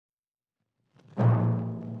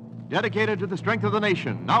dedicated to the strength of the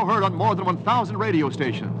nation, now heard on more than 1,000 radio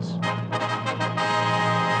stations.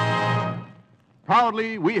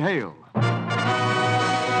 Proudly we hail.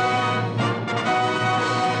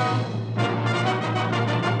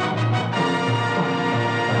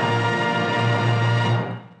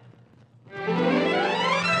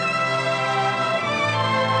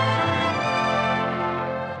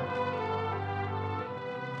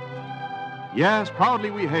 Yes,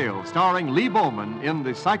 Proudly We Hail, starring Lee Bowman in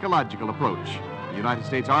The Psychological Approach, a United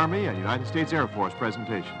States Army and United States Air Force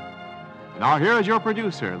presentation. Now here is your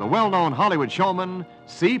producer, the well-known Hollywood showman,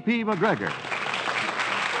 C.P. McGregor.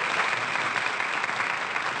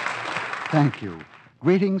 Thank you.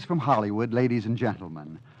 Greetings from Hollywood, ladies and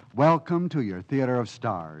gentlemen. Welcome to your Theater of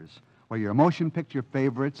Stars, where your motion picture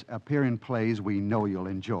favorites appear in plays we know you'll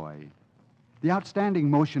enjoy. The outstanding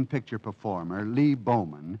motion picture performer, Lee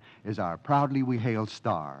Bowman, is our Proudly We Hail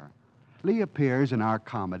star. Lee appears in our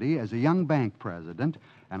comedy as a young bank president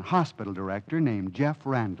and hospital director named Jeff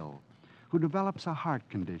Randall, who develops a heart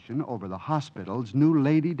condition over the hospital's new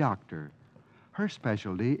lady doctor. Her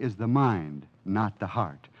specialty is the mind, not the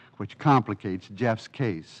heart, which complicates Jeff's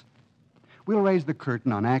case. We'll raise the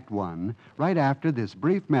curtain on Act One right after this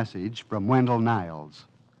brief message from Wendell Niles.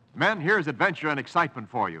 Men, here's adventure and excitement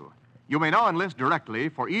for you. You may now enlist directly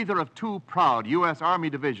for either of two proud U.S. Army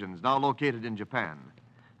divisions now located in Japan.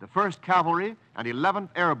 The 1st Cavalry and 11th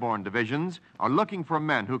Airborne Divisions are looking for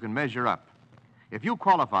men who can measure up. If you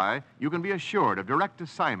qualify, you can be assured of direct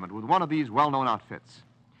assignment with one of these well-known outfits.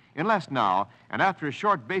 Enlist now, and after a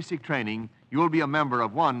short basic training, you will be a member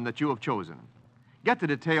of one that you have chosen. Get the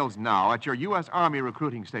details now at your U.S. Army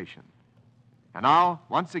recruiting station. And now,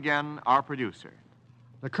 once again, our producer.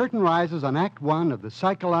 The curtain rises on Act One of The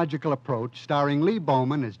Psychological Approach, starring Lee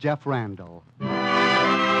Bowman as Jeff Randall.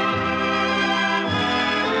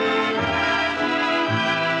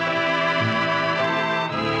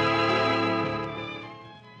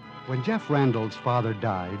 When Jeff Randall's father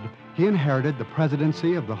died, he inherited the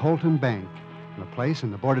presidency of the Holton Bank and a place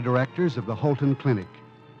in the board of directors of the Holton Clinic.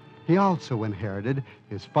 He also inherited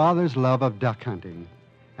his father's love of duck hunting.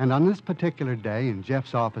 And on this particular day in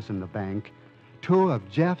Jeff's office in the bank, two of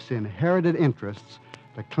Jeff's inherited interests,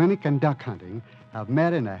 the clinic and duck hunting, have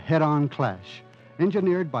met in a head-on clash,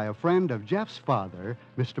 engineered by a friend of Jeff's father,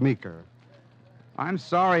 Mr. Meeker. I'm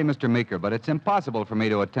sorry, Mr. Meeker, but it's impossible for me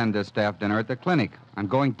to attend this staff dinner at the clinic. I'm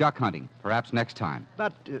going duck hunting, perhaps next time.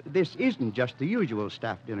 But this isn't just the usual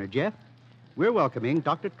staff dinner, Jeff. We're welcoming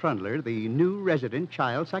Dr. Trundler, the new resident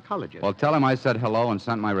child psychologist. Well, tell him I said hello and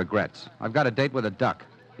sent my regrets. I've got a date with a duck.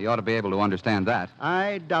 He ought to be able to understand that.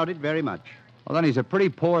 I doubt it very much. Well, then he's a pretty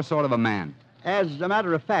poor sort of a man. As a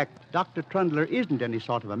matter of fact, Dr. Trundler isn't any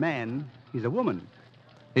sort of a man. He's a woman.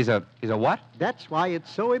 He's a what? That's why it's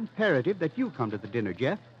so imperative that you come to the dinner,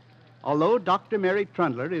 Jeff. Although Dr. Mary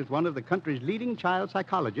Trundler is one of the country's leading child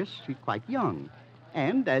psychologists, she's quite young.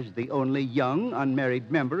 And as the only young,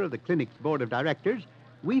 unmarried member of the clinic's board of directors,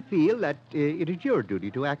 we feel that it is your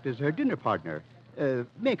duty to act as her dinner partner.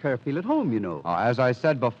 Make her feel at home, you know. Oh, as I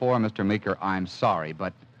said before, Mr. Meeker, I'm sorry,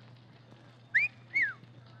 but...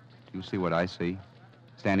 Do you see what I see?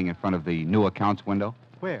 Standing in front of the new accounts window?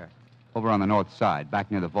 Where? Over on the north side, back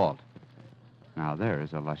near the vault. Now, there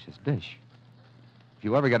is a luscious dish. If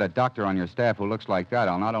you ever get a doctor on your staff who looks like that,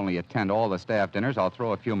 I'll not only attend all the staff dinners, I'll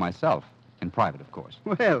throw a few myself. In private, of course.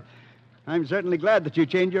 Well, I'm certainly glad that you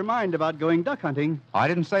changed your mind about going duck hunting. I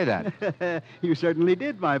didn't say that. You certainly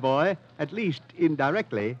did, my boy. At least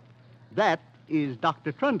indirectly. That is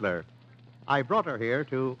Dr. Trundler. I brought her here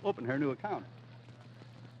to open her new account.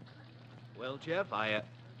 Well, Jeff,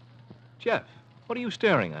 Jeff, what are you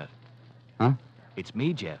staring at? Huh? It's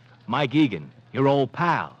me, Jeff. Mike Egan, your old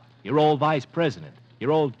pal, your old vice president, your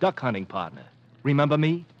old duck hunting partner. Remember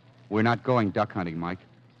me? We're not going duck hunting, Mike.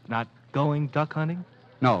 Not going duck hunting?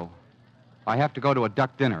 No. I have to go to a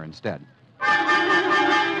duck dinner instead.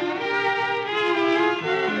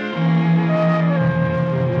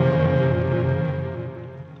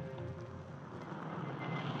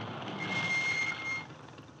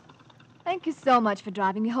 Thank you so much for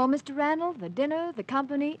driving me home, Mr. Randall. The dinner, the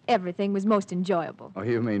company, everything was most enjoyable. Oh,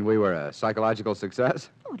 you mean we were a psychological success?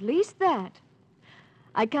 Oh, at least that.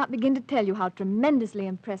 I can't begin to tell you how tremendously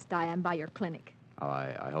impressed I am by your clinic. Oh,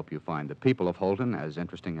 I hope you find the people of Holton as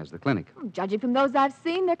interesting as the clinic. Judging from those I've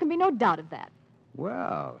seen, there can be no doubt of that.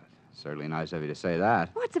 Well, certainly nice of you to say that.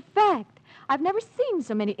 Oh, it's a fact. I've never seen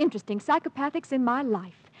so many interesting psychopathics in my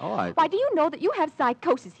life. Oh, Why, do you know that you have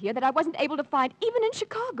psychosis here that I wasn't able to find even in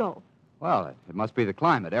Chicago? Well, it must be the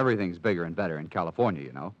climate. Everything's bigger and better in California,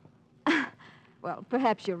 you know. Well,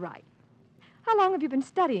 perhaps you're right. How long have you been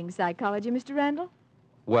studying psychology, Mr. Randall?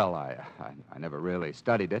 Well, I never really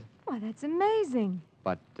studied it, Why, that's amazing.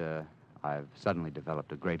 but I've suddenly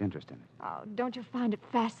developed a great interest in it. Oh, don't you find it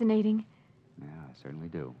fascinating? Yeah, I certainly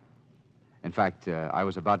do. In fact, I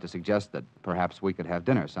was about to suggest that perhaps we could have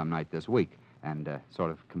dinner some night this week and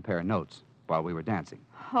sort of compare notes while we were dancing.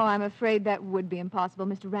 Oh, I'm afraid that would be impossible,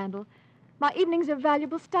 Mr. Randall. My evenings are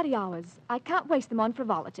valuable study hours. I can't waste them on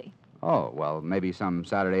frivolity. Oh, well, maybe some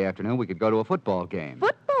Saturday afternoon we could go to a football game.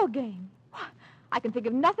 Football game? I can think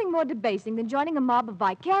of nothing more debasing than joining a mob of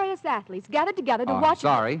vicarious athletes gathered together to watch...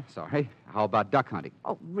 Sorry. How about duck hunting?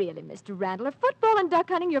 Oh, really, Mr. Randall? Are football and duck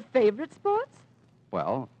hunting your favorite sports?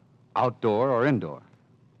 Well, outdoor or indoor?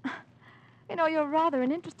 You know, you're rather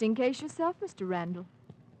an interesting case yourself, Mr. Randall.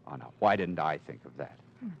 Oh, no. Why didn't I think of that?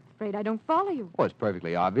 Afraid I don't follow you. Well, it's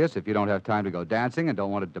perfectly obvious. If you don't have time to go dancing and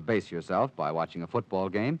don't want to debase yourself by watching a football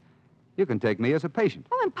game, you can take me as a patient.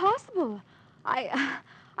 Oh, impossible.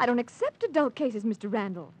 I don't accept adult cases, Mr.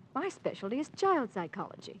 Randall. My specialty is child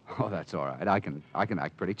psychology. Oh, that's all right. I can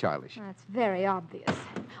act pretty childish. That's very obvious.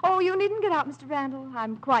 Oh, you needn't get out, Mr. Randall.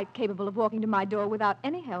 I'm quite capable of walking to my door without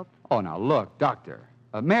any help. Oh, now, look, Doctor.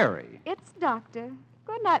 Mary. It's Doctor.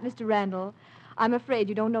 Good night, Mr. Randall. I'm afraid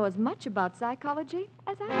you don't know as much about psychology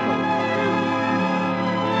as I do.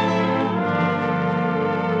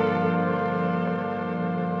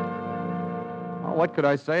 Oh, what could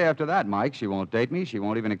I say after that, Mike? She won't date me. She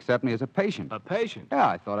won't even accept me as a patient. A patient? Yeah,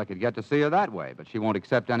 I thought I could get to see her that way, but she won't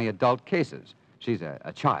accept any adult cases. She's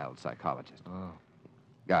a child psychologist. Oh.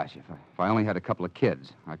 Gosh, if I only had a couple of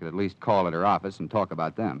kids, I could at least call at her office and talk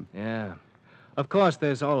about them. Yeah. Of course,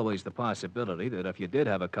 there's always the possibility that if you did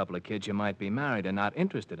have a couple of kids, you might be married and not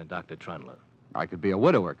interested in Dr. Trundler. I could be a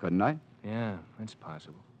widower, couldn't I? Yeah, that's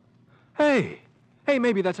possible. Hey,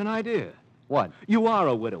 maybe that's an idea. What? You are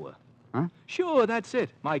a widower. Huh? Sure, that's it.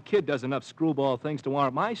 My kid does enough screwball things to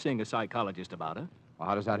warrant my seeing a psychologist about her. Well,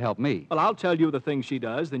 how does that help me? Well, I'll tell you the things she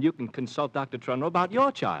does, then you can consult Dr. Trundler about your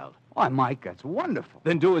child. Why, Mike, that's wonderful.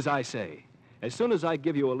 Then do as I say. As soon as I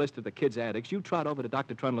give you a list of the kids' addicts, you trot over to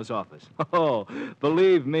Dr. Trundler's office. Oh,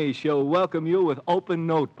 believe me, she'll welcome you with open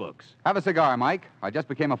notebooks. Have a cigar, Mike. I just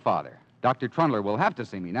became a father. Dr. Trundler will have to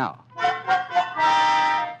see me now.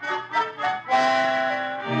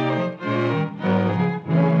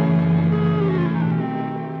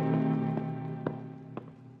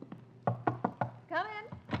 Come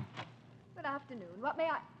in. Good afternoon. What may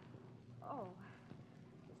I... Oh,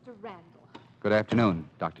 Mr. Randall. Good afternoon,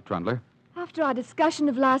 Dr. Trundler. After our discussion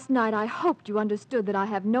of last night, I hoped you understood that I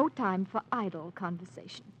have no time for idle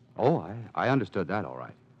conversation. Oh, I understood that all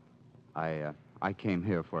right. I came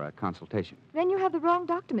here for a consultation. Then you have the wrong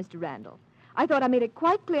doctor, Mr. Randall. I thought I made it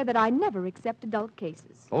quite clear that I never accept adult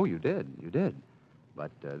cases. Oh, you did.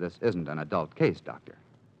 But this isn't an adult case, Doctor.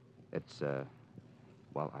 It's,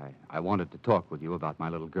 well, I wanted to talk with you about my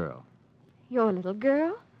little girl. Your little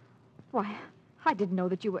girl? Why, I didn't know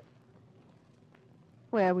that you were...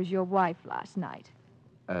 Where was your wife last night?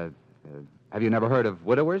 Have you never heard of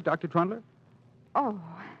widowers, Dr. Trundler? Oh,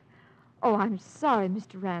 I'm sorry,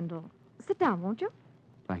 Mr. Randall. Sit down, won't you?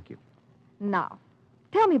 Thank you. Now,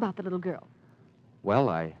 tell me about the little girl. Well,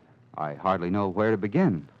 I hardly know where to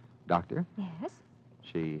begin, Doctor. Yes?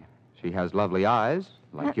 She has lovely eyes,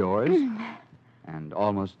 like yours, and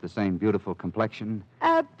almost the same beautiful complexion.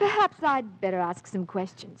 Perhaps I'd better ask some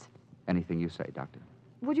questions. Anything you say, Doctor.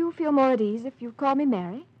 Would you feel more at ease if you called me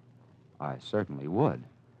Mary? I certainly would.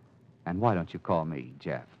 And why don't you call me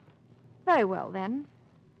Jeff? Very well, then.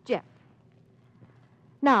 Jeff.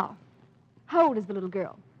 Now, how old is the little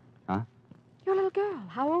girl? Huh? Your little girl.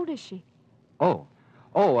 How old is she? About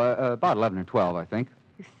 11 or 12, I think.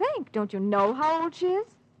 You think? Don't you know how old she is?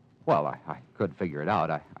 Well, I could figure it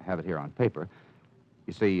out. I have it here on paper.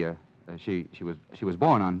 You see, she was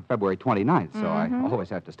born on February 29th, so I always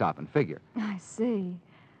have to stop and figure. I see.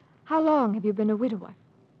 How long have you been a widower?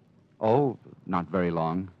 Oh, not very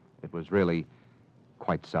long. It was really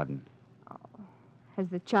quite sudden. Has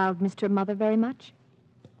the child missed her mother very much?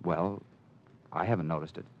 Well, I haven't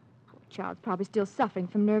noticed it. The child's probably still suffering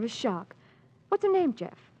from nervous shock. What's her name,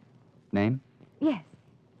 Jeff? Name? Yes.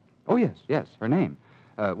 Oh, yes, her name.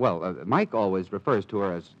 Mike always refers to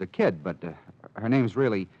her as the kid, but her name's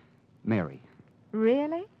really Mary.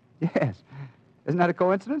 Really? Yes. Isn't that a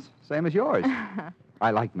coincidence? Same as yours. I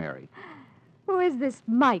like Mary. Who is this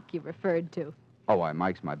Mike you referred to? Oh, why,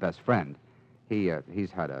 Mike's my best friend. He's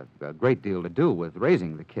had a great deal to do with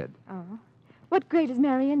raising the kid. Oh. What grade is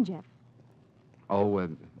Mary in, Jeff? Oh,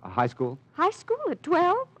 high school? High school at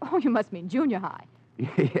 12? Oh, you must mean junior high.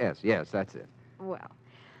 Yes, that's it. Well,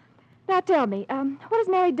 now tell me, what has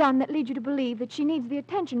Mary done that leads you to believe that she needs the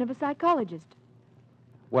attention of a psychologist?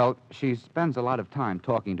 Well, she spends a lot of time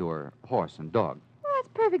talking to her horse and dog. Well, that's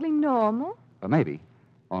perfectly normal. Or maybe,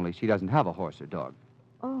 only she doesn't have a horse or dog.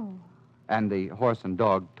 Oh, And the horse and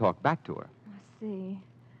dog talk back to her. I see.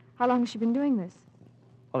 How long has she been doing this?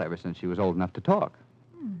 Well, ever since she was old enough to talk.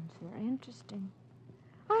 It's very interesting.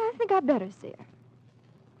 I think I'd better see her.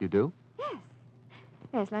 You do? Yes.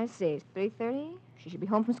 Yes, let's see. It's 3:30. She should be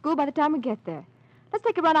home from school by the time we get there. Let's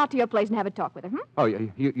take a run out to your place and have a talk with her, Oh,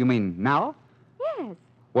 you mean now? Yes.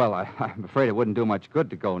 Well, I'm afraid it wouldn't do much good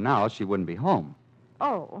to go now. She wouldn't be home.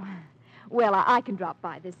 Oh. Well, I can drop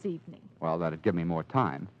by this evening. Well, that'd give me more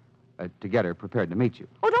time to get her prepared to meet you.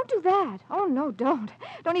 Oh, don't do that. Oh, no, don't.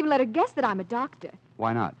 Don't even let her guess that I'm a doctor.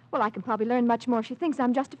 Why not? Well, I can probably learn much more if she thinks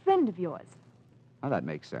I'm just a friend of yours. Well, that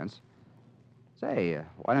makes sense. Say,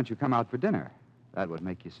 why don't you come out for dinner? That would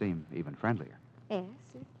make you seem even friendlier. Yes,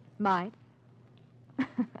 it might.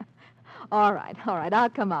 All right. I'll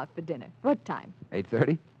come out for dinner. What time?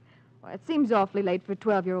 8:30? Well, it seems awfully late for a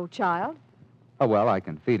 12-year-old child. Oh, well, I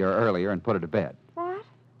can feed her earlier and put her to bed. What?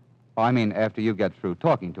 Oh, I mean, after you get through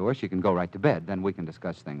talking to her, she can go right to bed. Then we can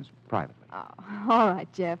discuss things privately. Oh, all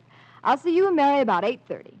right, Jeff. I'll see you and Mary about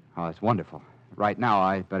 8:30. Oh, that's wonderful. Right now,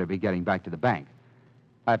 I better be getting back to the bank.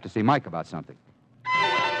 I have to see Mike about something.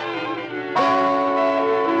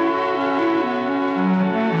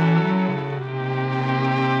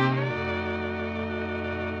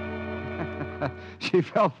 She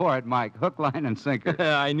fell for it, Mike. Hook, line, and sinker.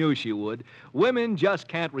 I knew she would. Women just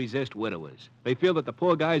can't resist widowers. They feel that the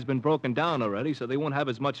poor guy's been broken down already, so they won't have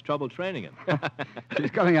as much trouble training him.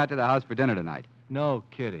 She's coming out to the house for dinner tonight. No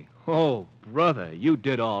kidding. Oh, brother, you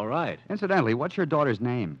did all right. Incidentally, what's your daughter's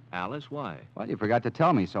name? Alice, why? Well, you forgot to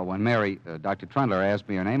tell me, so when Dr. Trundler asked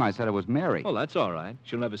me her name, I said it was Mary. Oh, that's all right.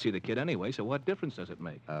 She'll never see the kid anyway, so what difference does it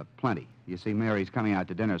make? Plenty. You see, Mary's coming out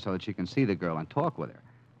to dinner so that she can see the girl and talk with her.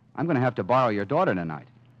 I'm going to have to borrow your daughter tonight.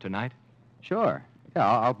 Tonight? Sure. Yeah,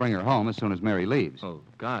 I'll bring her home as soon as Mary leaves. Oh,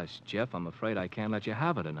 gosh, Jeff, I'm afraid I can't let you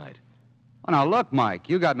have her tonight. Oh, now, look, Mike,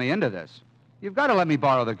 you got me into this. You've got to let me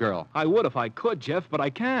borrow the girl. I would if I could, Jeff, but I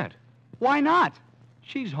can't. Why not?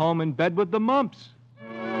 She's home in bed with the mumps.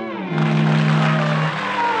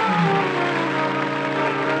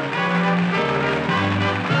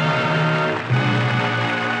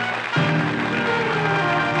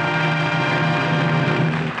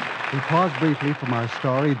 We pause briefly from our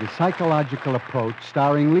story, The Psychological Approach,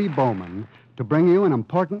 starring Lee Bowman, to bring you an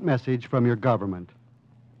important message from your government.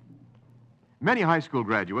 Many high school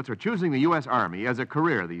graduates are choosing the U.S. Army as a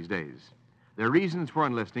career these days. Their reasons for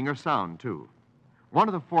enlisting are sound, too. One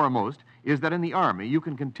of the foremost is that in the Army you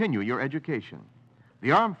can continue your education.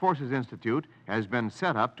 The Armed Forces Institute has been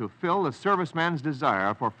set up to fill the serviceman's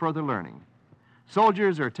desire for further learning.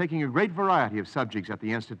 Soldiers are taking a great variety of subjects at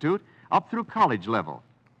the Institute up through college level,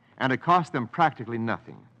 and it costs them practically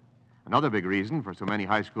nothing. Another big reason for so many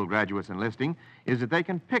high school graduates enlisting is that they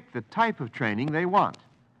can pick the type of training they want.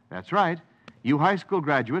 That's right. You high school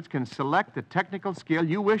graduates can select the technical skill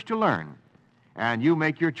you wish to learn, and you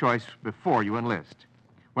make your choice before you enlist.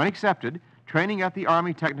 When accepted, training at the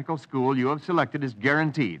Army Technical School you have selected is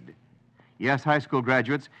guaranteed. Yes, high school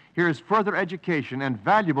graduates, here's further education and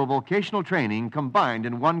valuable vocational training combined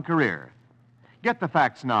in one career. Get the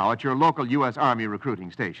facts now at your local U.S. Army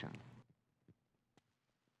recruiting station.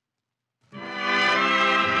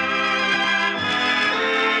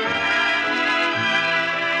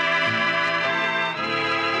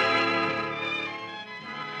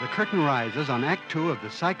 The curtain rises on Act Two of The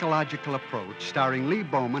Psychological Approach, starring Lee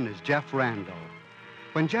Bowman as Jeff Randall.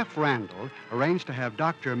 When Jeff Randall arranged to have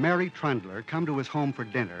Dr. Mary Trundler come to his home for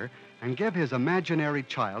dinner and give his imaginary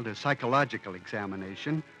child a psychological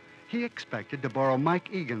examination, he expected to borrow Mike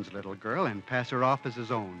Egan's little girl and pass her off as his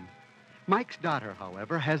own. Mike's daughter,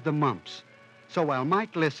 however, has the mumps. So while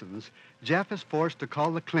Mike listens, Jeff is forced to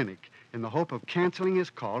call the clinic in the hope of canceling his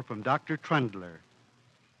call from Dr. Trundler.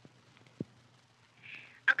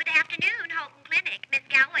 Oh, good afternoon, Holton Clinic. Miss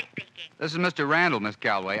Galway speaking. This is Mr. Randall, Miss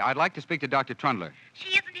Galway. I'd like to speak to Dr. Trundler.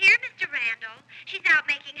 She isn't here, Mr. Randall. She's out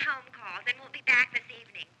making home calls and won't be back this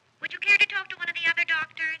evening. Would you care to talk to one of the other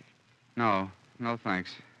doctors? No,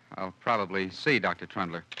 thanks. I'll probably see Dr.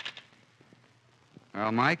 Trundler.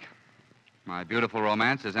 Well, Mike, my beautiful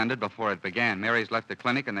romance has ended before it began. Mary's left the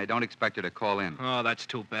clinic, and they don't expect her to call in. Oh, that's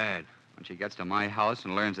too bad. When she gets to my house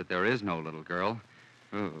and learns that there is no little girl,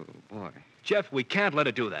 oh, boy. Jeff, we can't let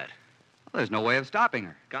her do that. Well, there's no way of stopping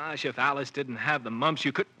her. Gosh, if Alice didn't have the mumps,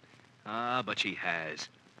 you could... but she has.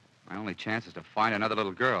 My only chance is to find another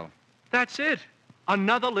little girl. That's it.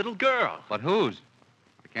 Another little girl. But whose?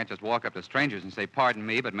 I can't just walk up to strangers and say, pardon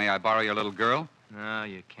me, but may I borrow your little girl? No,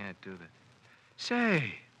 you can't do that.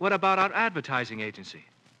 Say, what about our advertising agency?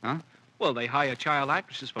 Huh? Well, they hire child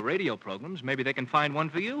actresses for radio programs. Maybe they can find one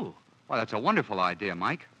for you. Well, that's a wonderful idea,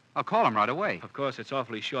 Mike. I'll call them right away. Of course, it's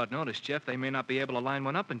awfully short notice, Jeff. They may not be able to line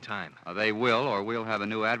one up in time. They will, or we'll have a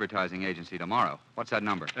new advertising agency tomorrow. What's that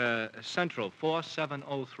number? Central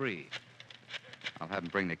 4703. I'll have them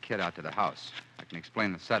bring the kid out to the house. I can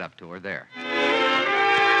explain the setup to her there.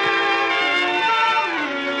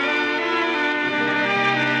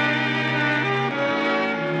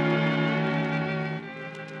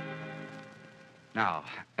 Now,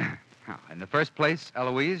 in the first place,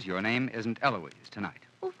 Eloise, your name isn't Eloise tonight.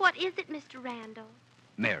 Well, what is it, Mr. Randall?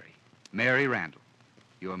 Mary. Mary Randall.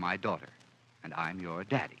 You're my daughter, and I'm your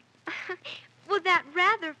daddy. Well, that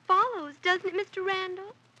rather follows, doesn't it, Mr.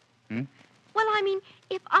 Randall? Hmm? Well, I mean,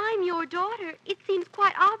 if I'm your daughter, it seems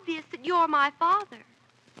quite obvious that you're my father.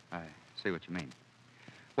 I see what you mean.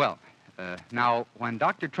 Well, now, when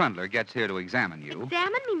Dr. Trundler gets here to examine you...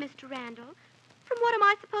 Examine me, Mr. Randall? From what am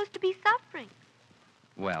I supposed to be suffering?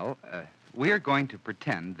 Well, we're going to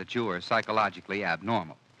pretend that you are psychologically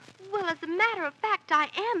abnormal. Well, as a matter of fact, I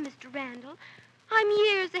am, Mr. Randall. I'm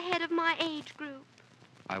years ahead of my age group.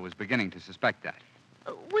 I was beginning to suspect that.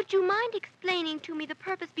 Would you mind explaining to me the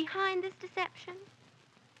purpose behind this deception?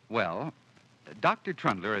 Well, Dr.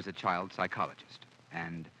 Trundler is a child psychologist,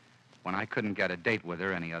 and when I couldn't get a date with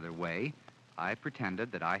her any other way, I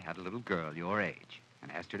pretended that I had a little girl your age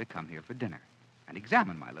and asked her to come here for dinner and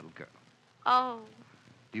examine my little girl. Oh.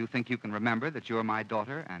 Do you think you can remember that you're my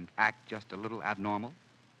daughter and act just a little abnormal?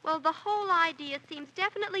 Well, the whole idea seems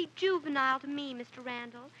definitely juvenile to me, Mr.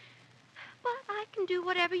 Randall. But I can do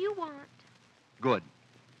whatever you want. Good.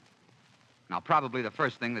 Now, probably the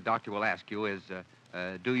first thing the doctor will ask you is,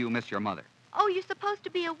 do you miss your mother? Oh, you're supposed to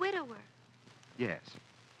be a widower. Yes.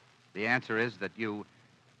 The answer is that you...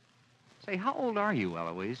 Say, how old are you,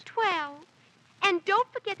 Eloise? 12. And don't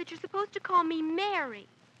forget that you're supposed to call me Mary.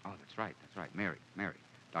 Oh, that's right. Mary.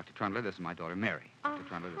 Dr. Trundler, this is my daughter, Mary. Dr.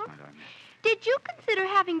 Trundler, this is my daughter, Mary. Did you consider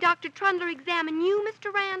having Dr. Trundler examine you,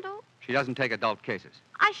 Mr. Randall? She doesn't take adult cases.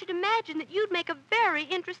 I should imagine that you'd make a very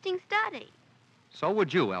interesting study. So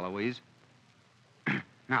would you, Eloise.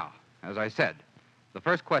 Now, as I said, the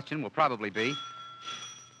first question will probably be...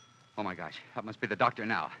 Oh, my gosh, that must be the doctor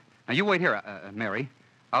now. Now, you wait here, Mary.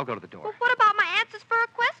 I'll go to the door. Well, what about my answers for her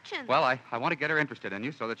questions? Well, I want to get her interested in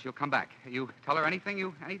you so that she'll come back. You tell her anything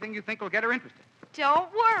you think will get her interested. Don't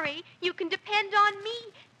worry. You can depend on me,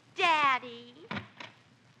 Daddy.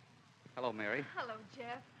 Hello, Mary. Hello,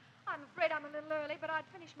 Jeff. I'm afraid I'm a little early, but I'd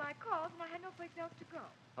finished my calls and I had no place else to go.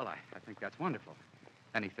 Well, I think that's wonderful.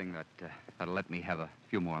 Anything that'll let me have a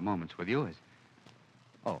few more moments with you is...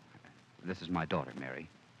 Oh, this is my daughter, Mary.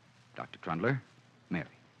 Dr. Trundler, Mary.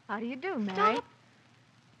 How do you do, Mary?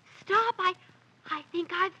 Stop. I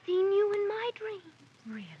think I've seen you in my dreams.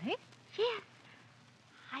 Really? Yes.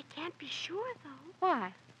 I can't be sure, though.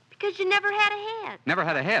 Why? Because you never had a head. Never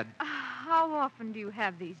had a head. How often do you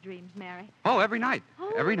have these dreams, Mary? Oh, every night.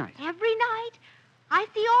 Oh, Every night. Every night? I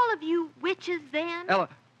see all of you witches then.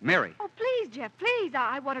 Mary. Oh, please, Jeff, please.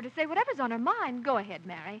 I want her to say whatever's on her mind. Go ahead,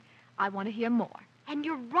 Mary. I want to hear more. And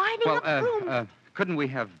you're riding a broom. Couldn't we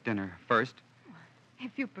have dinner first?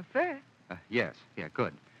 If you prefer. Yes. Yeah,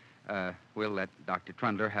 good. We'll let Dr.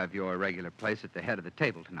 Trundler have your regular place at the head of the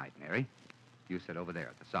table tonight, Mary. You sit over there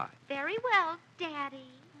at the side. Very well, Daddy.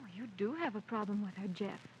 Oh, you do have a problem with her,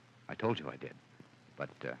 Jeff. I told you I did. But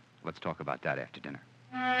let's talk about that after dinner.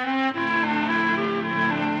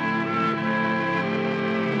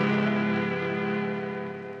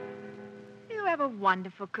 You have a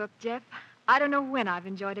wonderful cook, Jeff. I don't know when I've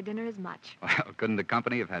enjoyed a dinner as much. Well, couldn't the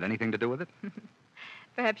company have had anything to do with it?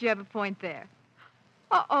 Perhaps you have a point there.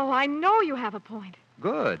 Oh, I know you have a point.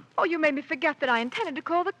 Good. Oh, you made me forget that I intended to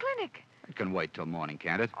call the clinic. It can wait till morning,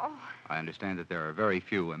 can't it? Oh. I understand that there are very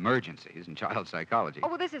few emergencies in child psychology. Oh,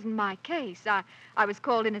 well, this isn't my case. I was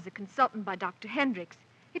called in as a consultant by Dr. Hendricks.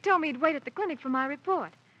 He told me he'd wait at the clinic for my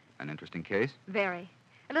report. An interesting case? Very.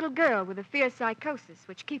 A little girl with a fierce psychosis,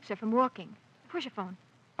 which keeps her from walking. Push a phone.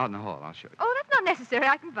 Out in the hall. I'll show you. Oh, that's not necessary.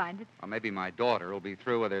 I can find it. Or maybe my daughter will be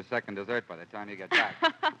through with her second dessert by the time you get back.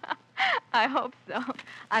 I hope so.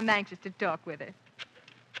 I'm anxious to talk with her.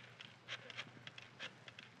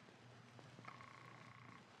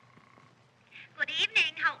 Good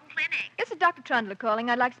evening, Houghton Clinic. This is Dr. Trundler calling.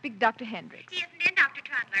 I'd like to speak to Dr. Hendricks. He isn't in, Dr.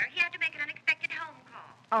 Trundler. He had to make an unexpected home call.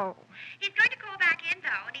 Oh. He's going to call back in,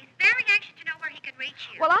 though, and he's very anxious to know where he can reach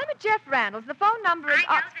you. Well, I'm at Jeff Randall's. The phone number is...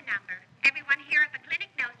 I know the number. Everyone here at the clinic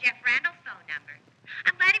knows Jeff Randall's phone number.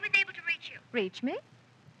 I'm glad he was able to reach you. Reach me?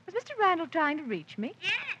 Was Mr. Randall trying to reach me?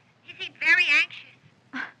 Yes. He seemed very anxious.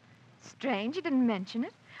 Strange, he didn't mention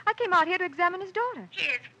it. I came out here to examine his daughter.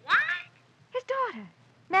 His what? His daughter.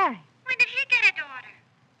 Mary. When did he get a daughter?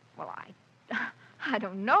 Well, I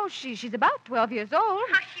don't know. She's about 12 years old.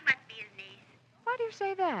 Oh, she must be his niece. Why do you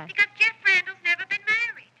say that? Because Jeff Randall's never been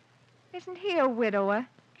married. Isn't he a widower?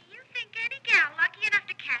 Do you think any gal lucky enough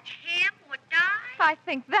to catch him would die? I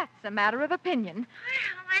think that's a matter of opinion.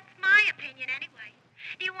 Well, that's my opinion anyway.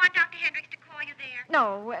 Do you want Dr. Hendricks to call you there?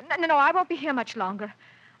 No, I won't be here much longer.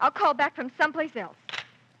 I'll call back from someplace else.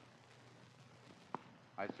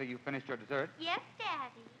 I see you finished your dessert. Yes,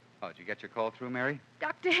 Daddy. Oh, did you get your call through, Mary?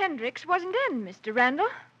 Dr. Hendricks wasn't in, Mr. Randall.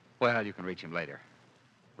 Well, you can reach him later.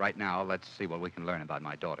 Right now, let's see what we can learn about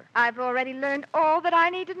my daughter. I've already learned all that I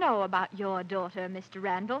need to know about your daughter, Mr.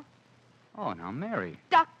 Randall. Oh, now, Mary.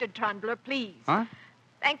 Dr. Trundler, please. Huh?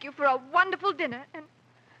 Thank you for a wonderful dinner and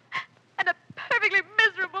a perfectly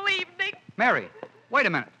miserable evening. Mary, wait a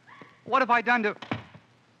minute. What have I done to...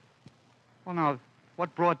 Well, now,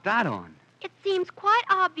 what brought that on? It seems quite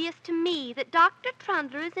obvious to me that Dr.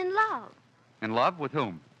 Trundler is in love. In love with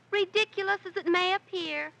whom? Ridiculous as it may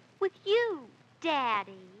appear, with you,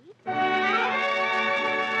 Daddy.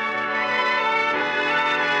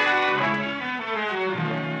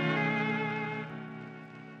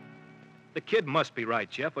 The kid must be right,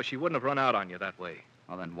 Jeff, or she wouldn't have run out on you that way.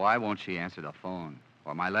 Well, then why won't she answer the phone?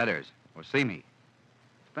 Or my letters? Or see me?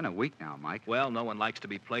 It's been a week now, Mike. Well, no one likes to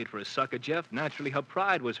be played for a sucker, Jeff. Naturally, her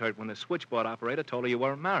pride was hurt when the switchboard operator told her you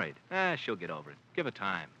weren't married. She'll get over it. Give her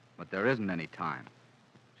time. But there isn't any time.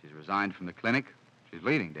 She's resigned from the clinic. She's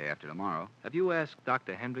leaving day after tomorrow. Have you asked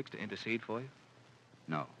Dr. Hendricks to intercede for you?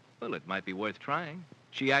 No. Well, it might be worth trying.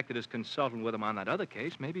 She acted as consultant with him on that other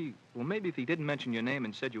case. Maybe if he didn't mention your name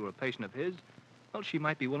and said you were a patient of his, well, she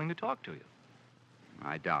might be willing to talk to you.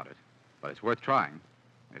 I doubt it. But it's worth trying.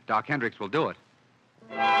 If Doc Hendricks will do it.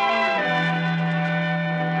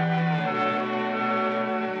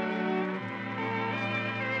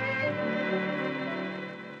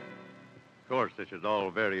 Of course, this is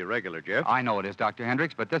all very irregular, Jeff. I know it is, Dr.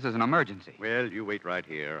 Hendricks, but this is an emergency. Well, you wait right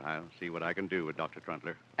here. I'll see what I can do with Dr.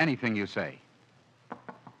 Trundler. Anything you say.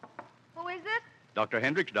 Who is this? Dr.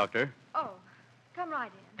 Hendricks, doctor. Oh, come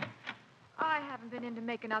right in. I haven't been in to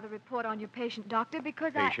make another report on your patient, Doctor,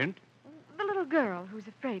 because Patient? The little girl who's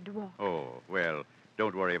afraid to walk. Oh, well,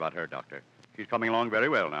 don't worry about her, doctor. She's coming along very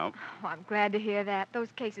well now. Oh, I'm glad to hear that.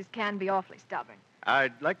 Those cases can be awfully stubborn.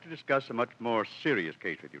 I'd like to discuss a much more serious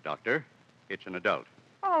case with you, doctor. It's an adult.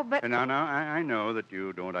 Oh, but... Now, I know that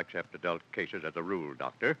you don't accept adult cases as a rule,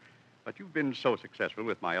 doctor, but you've been so successful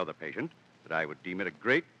with my other patient that I would deem it a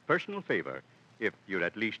great personal favor if you'd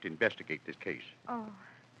at least investigate this case. Oh.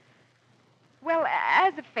 Well,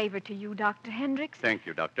 as a favor to you, Dr. Hendricks... Thank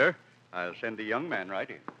you, doctor. I'll send the young man right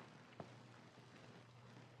in.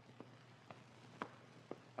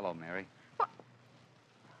 Hello, Mary.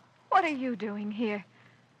 What are you doing here?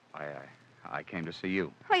 I came to see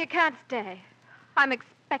you. Well, you can't stay. I'm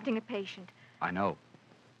expecting a patient. I know.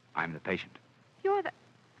 I'm the patient. You're the...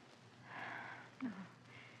 Oh.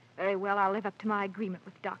 Very well, I'll live up to my agreement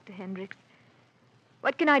with Dr. Hendricks.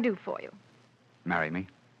 What can I do for you? Marry me?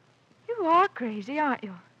 You are crazy, aren't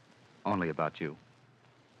you? Only about you.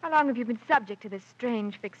 How long have you been subject to this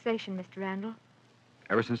strange fixation, Mr. Randall?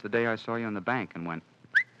 Ever since the day I saw you in the bank and went...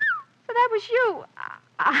 So that was you.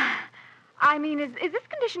 I mean, is this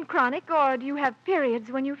condition chronic, or do you have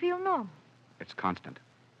periods when you feel normal? It's constant.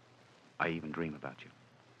 I even dream about you.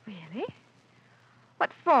 Really?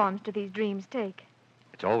 What forms do these dreams take?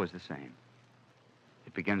 It's always the same.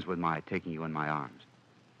 It begins with my taking you in my arms.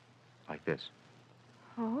 Like this.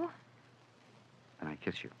 Oh? And I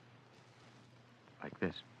kiss you. Like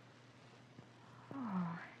this.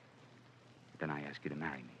 Oh. Then I ask you to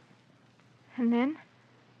marry me. And then?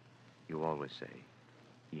 You always say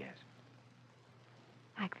yes.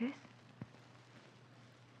 Like this?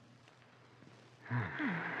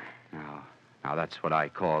 Now that's what I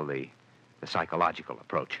call the psychological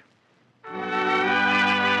approach.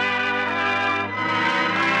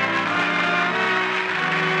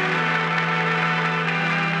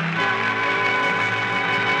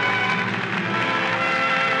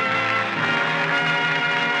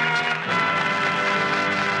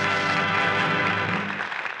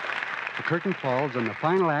 The curtain falls on the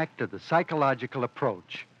final act of the psychological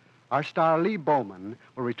approach. Our star, Lee Bowman,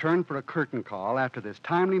 will return for a curtain call after this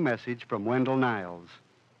timely message from Wendell Niles.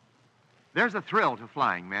 There's a thrill to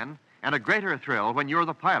flying, men, and a greater thrill when you're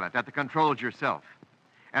the pilot at the controls yourself.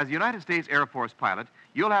 As a United States Air Force pilot,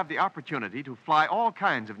 you'll have the opportunity to fly all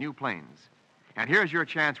kinds of new planes. And here's your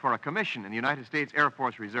chance for a commission in the United States Air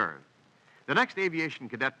Force Reserve. The next aviation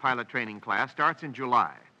cadet pilot training class starts in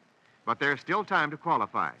July, but there's still time to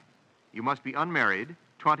qualify. You must be unmarried,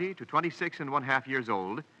 20 to 26 and 1/2 years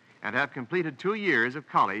old, and have completed 2 years of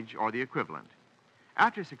college or the equivalent.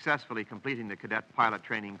 After successfully completing the cadet pilot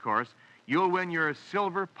training course, you'll win your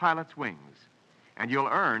silver pilot's wings, and you'll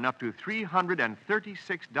earn up to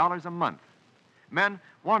 $336 a month. Men,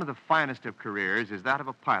 one of the finest of careers is that of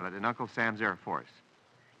a pilot in Uncle Sam's Air Force.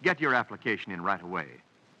 Get your application in right away.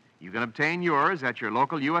 You can obtain yours at your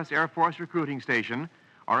local U.S. Air Force recruiting station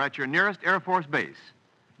or at your nearest Air Force base.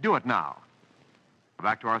 Do it now.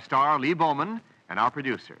 Back to our star, Lee Bowman, and our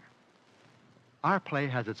producer. Our play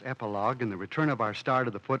has its epilogue in the return of our star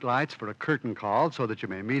to the footlights for a curtain call so that you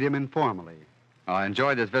may meet him informally. I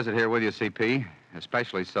enjoyed this visit here with you, C.P.,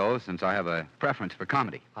 especially so since I have a preference for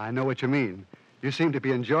comedy. I know what you mean. You seem to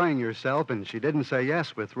be enjoying yourself, and she didn't say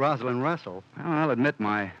yes with Rosalind Russell. Well, I'll admit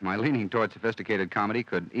my leaning toward sophisticated comedy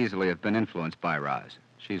could easily have been influenced by Roz.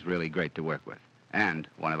 She's really great to work with, and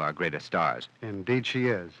one of our greatest stars. Indeed she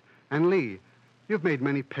is. And Lee, you've made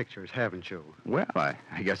many pictures, haven't you? Well,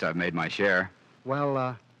 I guess I've made my share.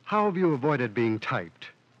 Well, how have you avoided being typed?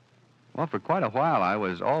 Well, for quite a while, I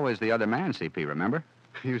was always the other man, C.P., remember?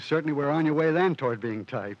 You certainly were on your way then toward being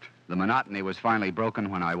typed. The monotony was finally broken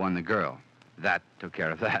when I won the girl. That took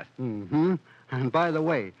care of that. Mm-hmm. And by the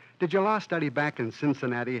way, did your law study back in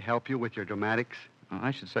Cincinnati help you with your dramatics? Well,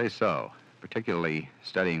 I should say so, particularly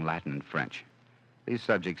studying Latin and French. These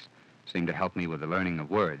subjects seem to help me with the learning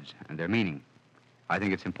of words and their meaning. I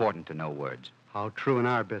think it's important to know words. How true in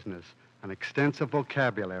our business. An extensive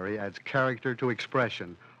vocabulary adds character to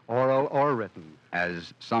expression, oral or written.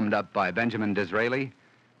 As summed up by Benjamin Disraeli,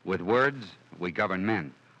 with words, we govern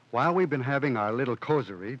men. While we've been having our little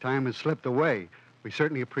causerie, time has slipped away. We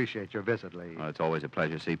certainly appreciate your visit, Lee. Well, it's always a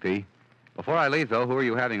pleasure, C.P. Before I leave, though, who are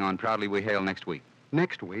you having on Proudly We Hail next week?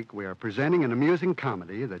 Next week, we are presenting an amusing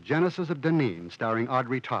comedy, The Genesis of Deneen, starring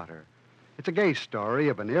Audrey Totter. It's a gay story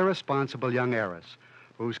of an irresponsible young heiress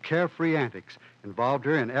whose carefree antics involved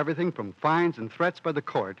her in everything from fines and threats by the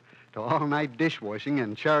court to all-night dishwashing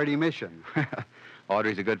and charity mission.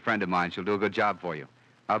 Audrey's a good friend of mine. She'll do a good job for you.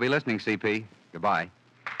 I'll be listening, C.P. Goodbye.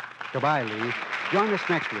 Goodbye, Lee. Join us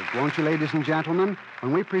next week, won't you, ladies and gentlemen,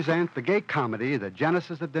 when we present the gay comedy, The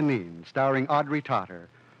Genesis of Deneen, starring Audrey Totter.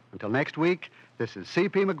 Until next week, this is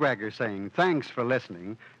C.P. McGregor saying thanks for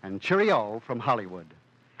listening and cheerio from Hollywood.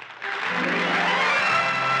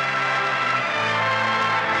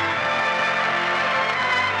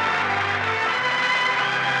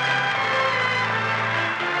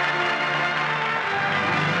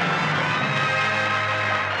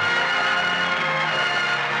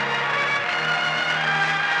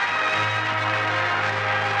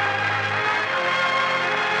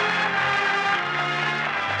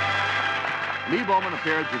 Lee Bowman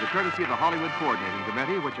appeared through the courtesy of the Hollywood Coordinating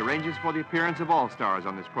Committee, which arranges for the appearance of all stars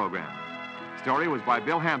on this program. Story was by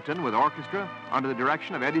Bill Hampton with orchestra under the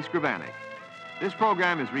direction of Eddie Scribanic. This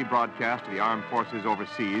program is rebroadcast to the Armed Forces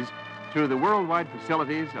overseas through the worldwide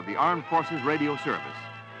facilities of the Armed Forces Radio Service.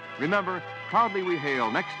 Remember, Proudly We Hail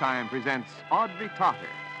next time presents Audrey Totter.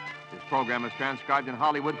 This program is transcribed in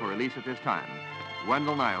Hollywood for release at this time.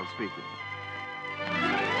 Wendell Niles speaking.